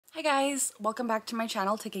Hi guys, welcome back to my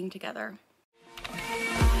channel, Ticking Together.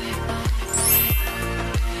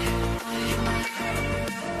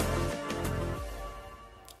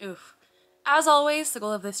 Oof. As always, the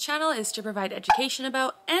goal of this channel is to provide education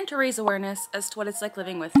about and to raise awareness as to what it's like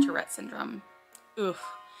living with Tourette Syndrome. Oof.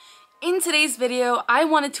 In today's video, I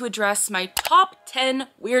wanted to address my top 10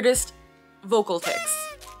 weirdest vocal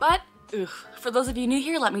tics. But, oof, for those of you new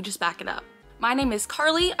here, let me just back it up. My name is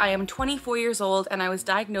Carly, I am 24 years old, and I was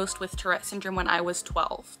diagnosed with Tourette syndrome when I was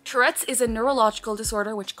 12. Tourette's is a neurological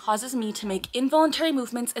disorder which causes me to make involuntary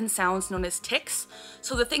movements and sounds known as tics.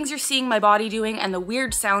 So the things you're seeing my body doing and the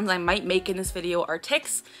weird sounds I might make in this video are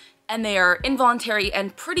tics, and they are involuntary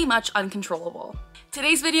and pretty much uncontrollable.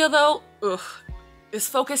 Today's video though, is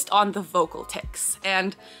focused on the vocal tics,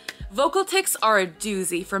 and vocal tics are a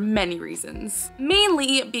doozy for many reasons.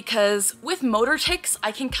 Mainly because with motor tics,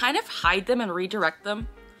 I can kind of hide them and redirect them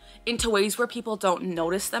into ways where people don't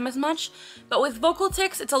notice them as much. But with vocal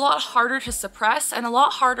tics, it's a lot harder to suppress and a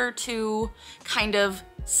lot harder to kind of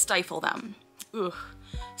stifle them. Ugh.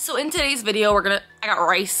 So in today's video, we're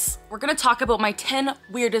gonna talk about my 10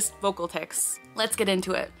 weirdest vocal tics. Let's get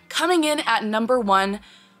into it. Coming in at number 1,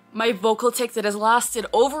 my vocal tic that has lasted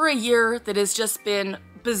over a year, that has just been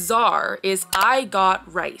bizarre, is I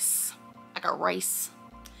got rice. I got rice.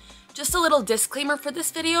 Just a little disclaimer for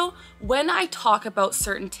this video, when I talk about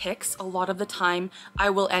certain tics, a lot of the time I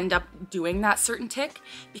will end up doing that certain tic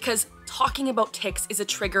because talking about tics is a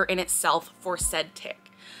trigger in itself for said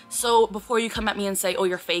tic. So before you come at me and say, oh,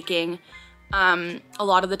 you're faking, a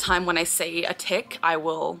lot of the time when I say a tic,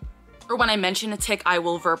 when I mention a tic, I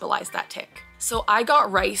will verbalize that tic. So I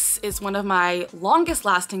got rice is one of my longest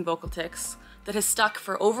lasting vocal tics that has stuck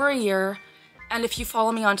for over a year, and if you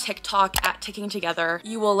follow me on TikTok at Ticking Together,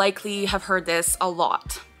 you will likely have heard this a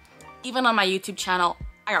lot. Even on my YouTube channel,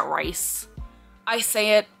 I got rice. I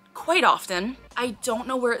say it quite often. I don't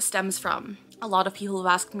know where it stems from. A lot of people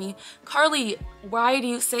have asked me, Carly, why do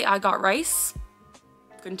you say I got rice?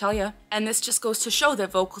 Couldn't tell you. And this just goes to show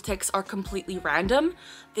that vocal tics are completely random.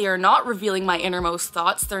 They are not revealing my innermost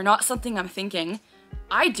thoughts. They're not something I'm thinking.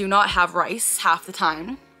 I do not have rice half the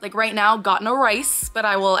time. Like right now, got no rice, but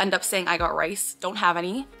I will end up saying I got rice, don't have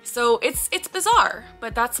any. So it's bizarre,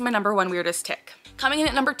 but that's my number 1 weirdest tic. Coming in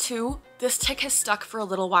at number 2, this tic has stuck for a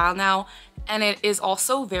little while now, and it is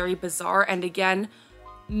also very bizarre, and again,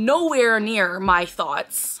 nowhere near my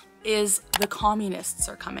thoughts, is the communists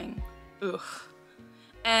are coming. Ugh.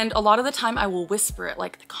 And a lot of the time I will whisper it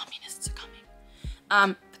like, the communists are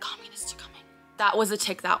coming. The communists are coming. That was a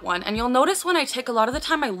tic, that one. And you'll notice when I tic, a lot of the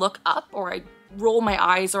time I look up or I roll my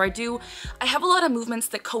eyes, or I have a lot of movements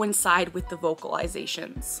that coincide with the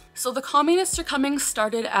vocalizations. So the communists are coming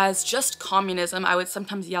started as just communism. I would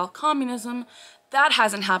sometimes yell communism. That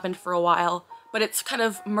hasn't happened for a while, but it's kind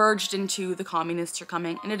of merged into the communists are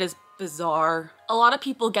coming, and it is bizarre. A lot of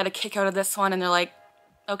people get a kick out of this one and they're like,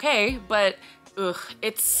 okay, but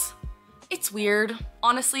it's weird.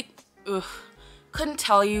 Honestly, couldn't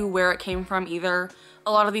tell you where it came from either.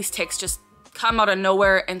 A lot of these tics just come out of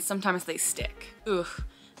nowhere and sometimes they stick.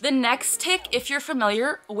 The next tic, if you're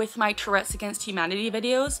familiar with my Tourettes Against Humanity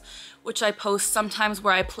videos, which I post sometimes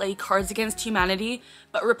where I play Cards Against Humanity,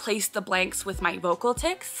 but replace the blanks with my vocal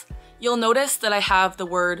tics, you'll notice that I have the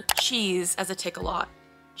word cheese as a tic a lot.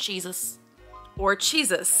 Jesus. Or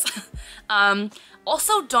cheeses.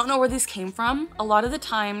 Also, don't know where these came from. A lot of the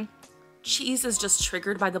time, cheese is just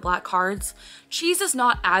triggered by the black cards. Cheese is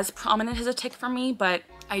not as prominent as a tic for me, but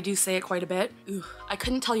I do say it quite a bit. I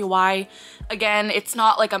couldn't tell you why. Again, it's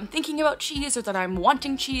not like I'm thinking about cheese or that I'm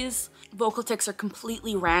wanting cheese. Vocal tics are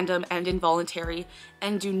completely random and involuntary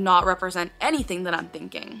and do not represent anything that I'm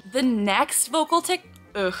thinking. The next vocal tic,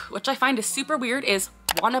 which I find is super weird, is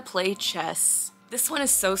wanna play chess. This one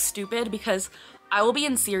is so stupid because I will be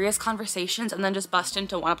in serious conversations and then just bust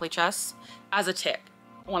into wanna play chess as a tic.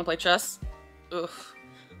 Wanna play chess?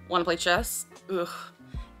 Wanna play chess?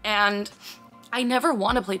 And I never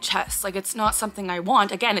want to play chess. Like, it's not something I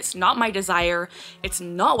want. Again, it's not my desire. It's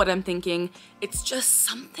not what I'm thinking. It's just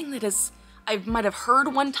something that I might have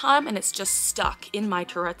heard one time and it's just stuck in my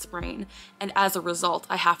Tourette's brain. And as a result,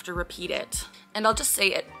 I have to repeat it. And I'll just say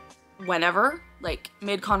it whenever, like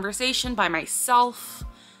mid-conversation, by myself.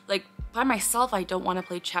 Like, by myself, I don't want to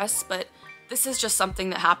play chess, but this is just something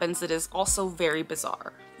that happens that is also very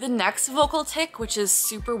bizarre. The next vocal tic, which is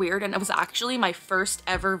super weird, and it was actually my first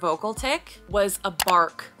ever vocal tic, was a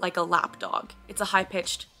bark like a lapdog. It's a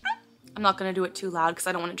high-pitched, I'm not gonna do it too loud because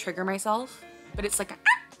I don't want to trigger myself, but it's like a,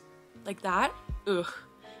 like that.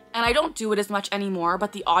 And I don't do it as much anymore,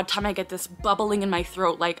 but the odd time I get this bubbling in my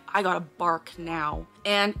throat, like I gotta bark now.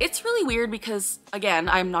 And it's really weird because, again,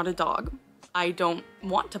 I'm not a dog. I don't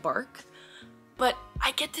want to bark. But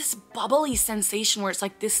I get this bubbly sensation where it's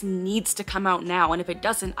like this needs to come out now, and if it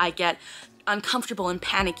doesn't, I get uncomfortable and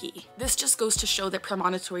panicky. This just goes to show that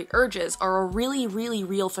premonitory urges are a really, really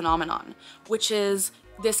real phenomenon, which is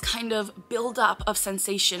this kind of buildup of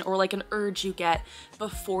sensation or like an urge you get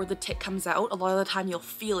before the tic comes out. A lot of the time you'll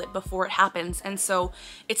feel it before it happens, and so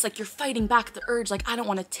it's like you're fighting back the urge, like I don't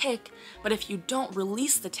want to tic, but if you don't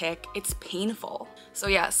release the tic, it's painful. So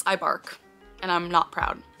yes, I bark, and I'm not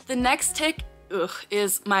proud. The next tic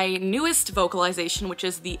is my newest vocalization, which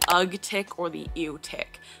is the ugh tic or the ew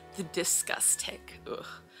tic, the disgust tic,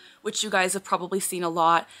 which you guys have probably seen a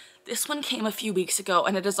lot. This one came a few weeks ago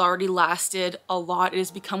and it has already lasted a lot. It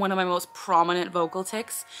has become one of my most prominent vocal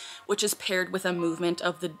tics, which is paired with a movement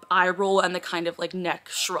of the eye roll and the kind of like neck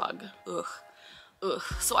shrug.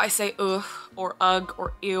 So I say ugh or ugh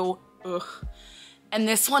or ew, ugh. And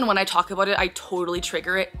this one, when I talk about it, I totally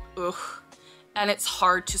trigger it, ugh. And it's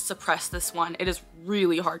hard to suppress this one. It is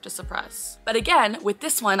really hard to suppress. But again, with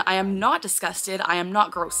this one, I am not disgusted, I am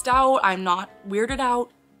not grossed out, I'm not weirded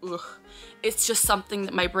out, ugh. It's just something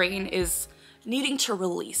that my brain is needing to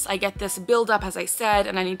release. I get this buildup, as I said,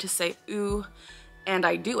 and I need to say ooh, and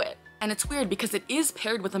I do it. And it's weird because it is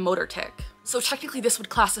paired with a motor tic. So technically this would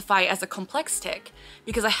classify as a complex tic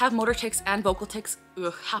because I have motor tics and vocal tics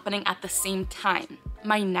happening at the same time.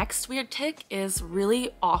 My next weird tic is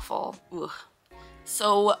really awful, ugh.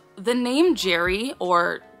 So the name Jerry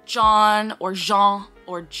or John or Jean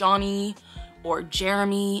or Johnny or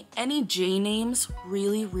Jeremy, any J names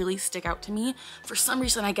really, really stick out to me. For some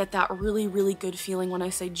reason, I get that really, really good feeling when I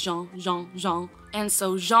say Jean, Jean, Jean. And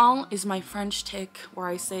so Jean is my French tic where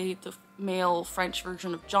I say the male French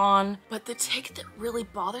version of John. But the tic that really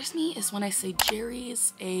bothers me is when I say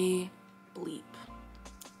Jerry's a bleep.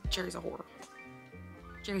 Jerry's a whore.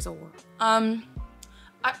 Jerry's a whore.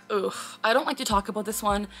 I don't like to talk about this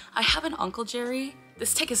one. I have an Uncle Jerry.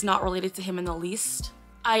 This tic is not related to him in the least.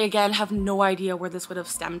 I, again, have no idea where this would have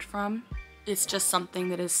stemmed from. It's just something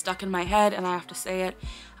that is stuck in my head and I have to say it.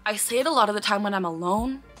 I say it a lot of the time when I'm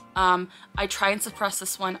alone. I try and suppress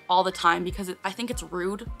this one all the time because I think it's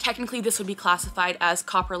rude. Technically, this would be classified as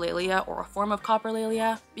coprolalia or a form of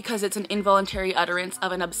coprolalia because it's an involuntary utterance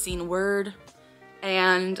of an obscene word.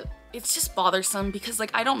 And it's just bothersome because,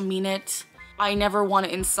 like, I don't mean it. I never want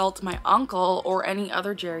to insult my uncle or any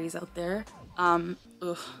other Jerrys out there. And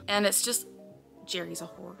it's just, Jerry's a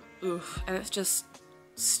whore. And it's just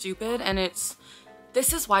stupid. And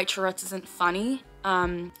this is why Tourette's isn't funny.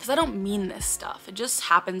 Because I don't mean this stuff. It just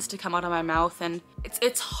happens to come out of my mouth. And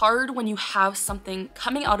it's hard when you have something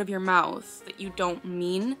coming out of your mouth that you don't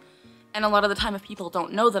mean. And a lot of the time, if people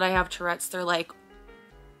don't know that I have Tourette's, they're like,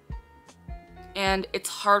 and it's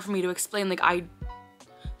hard for me to explain, like,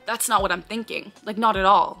 that's not what I'm thinking. Like, not at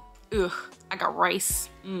all. Ugh, I got rice.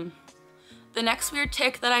 The next weird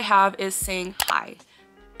tic that I have is saying hi.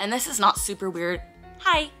 And this is not super weird.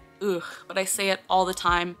 Hi. Ugh, but I say it all the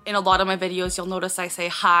time. In a lot of my videos, you'll notice I say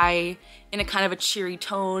hi in a kind of a cheery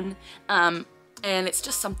tone. And it's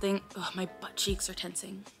just something, my butt cheeks are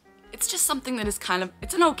tensing. It's just something that is kind of,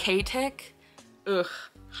 it's an okay tic. Ugh,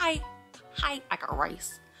 hi, hi, I got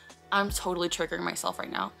rice. I'm totally triggering myself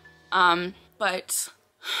right now. But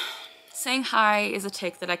saying hi is a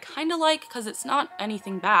tic that I kind of like because it's not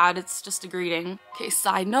anything bad, it's just a greeting. Okay,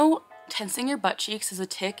 side note, tensing your butt cheeks as a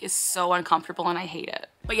tic is so uncomfortable and I hate it.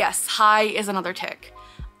 But yes, hi is another tic.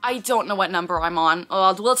 I don't know what number I'm on.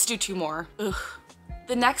 Let's do 2 more. Ugh.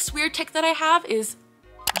 The next weird tic that I have is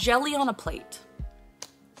jelly on a plate.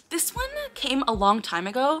 This one came a long time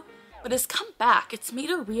ago, but has come back. It's made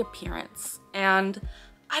a reappearance. And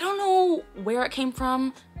I don't know where it came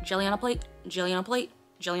from. Jelly on a plate, jelly on a plate,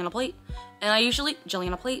 jelly on a plate. And jelly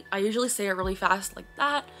on a plate, I usually say it really fast like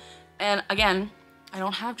that. And again, I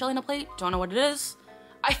don't have jelly on a plate, don't know what it is.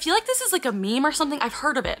 I feel like this is like a meme or something. I've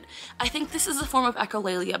heard of it. I think this is a form of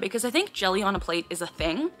echolalia because I think jelly on a plate is a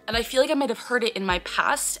thing. And I feel like I might have heard it in my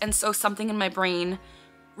past. And so something in my brain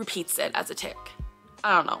repeats it as a tic.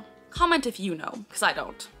 I don't know. Comment if you know, because I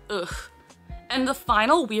don't. Ugh. And the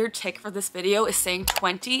final weird tic for this video is saying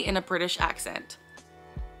 20 in a British accent.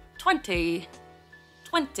 20,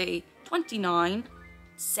 20, 29,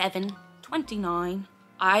 7, 29.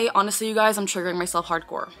 Honestly, you guys, I'm triggering myself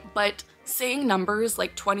hardcore. But saying numbers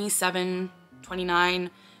like 27,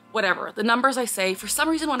 29, whatever, the numbers I say, for some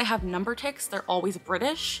reason when I have number tics, they're always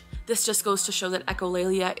British. This just goes to show that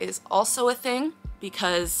echolalia is also a thing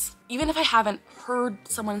because even if I haven't heard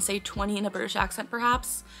someone say 20 in a British accent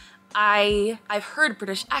perhaps, I've heard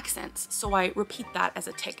British accents, so I repeat that as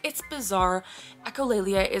a tic. It's bizarre.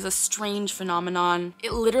 Echolalia is a strange phenomenon.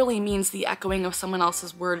 It literally means the echoing of someone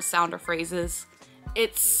else's words, sound, or phrases.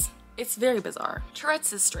 It's very bizarre.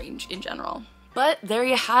 Tourette's is strange in general. But there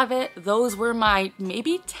you have it. Those were my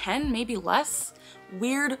maybe 10, maybe less,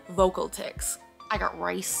 weird vocal tics. I got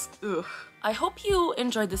rice. Ugh. I hope you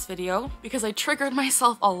enjoyed this video because I triggered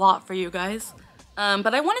myself a lot for you guys.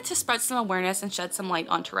 But I wanted to spread some awareness and shed some light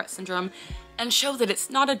on Tourette syndrome and show that it's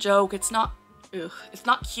not a joke, it's not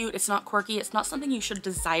cute, it's not quirky, it's not something you should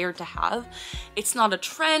desire to have. It's not a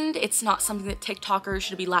trend, it's not something that TikTokers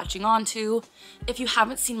should be latching onto. If you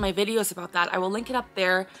haven't seen my videos about that, I will link it up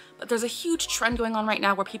there, but there's a huge trend going on right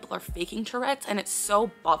now where people are faking Tourette's and it's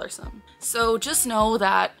so bothersome. So just know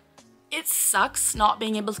that it sucks not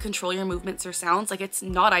being able to control your movements or sounds, like it's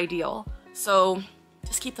not ideal. So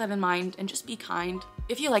just keep that in mind and just be kind.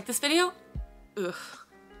 If you like this video,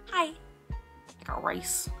 hi, I got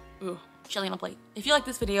rice, chili on a plate. If you like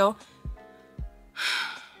this video,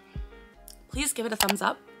 please give it a thumbs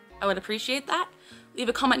up. I would appreciate that. Leave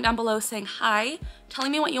a comment down below saying hi,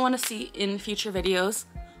 telling me what you want to see in future videos,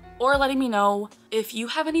 or letting me know if you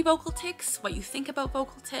have any vocal tics, what you think about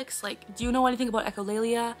vocal tics, like do you know anything about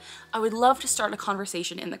echolalia? I would love to start a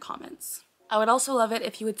conversation in the comments. I would also love it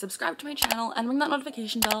if you would subscribe to my channel and ring that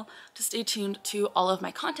notification bell to stay tuned to all of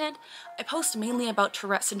my content. I post mainly about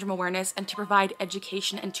Tourette syndrome awareness and to provide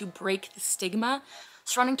education and to break the stigma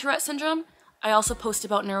surrounding Tourette syndrome. I also post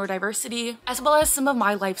about neurodiversity, as well as some of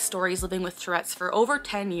my life stories living with Tourette's for over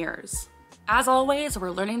 10 years. As always,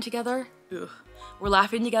 we're learning together, we're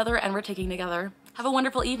laughing together, and we're taking together. Have a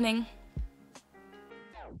wonderful evening.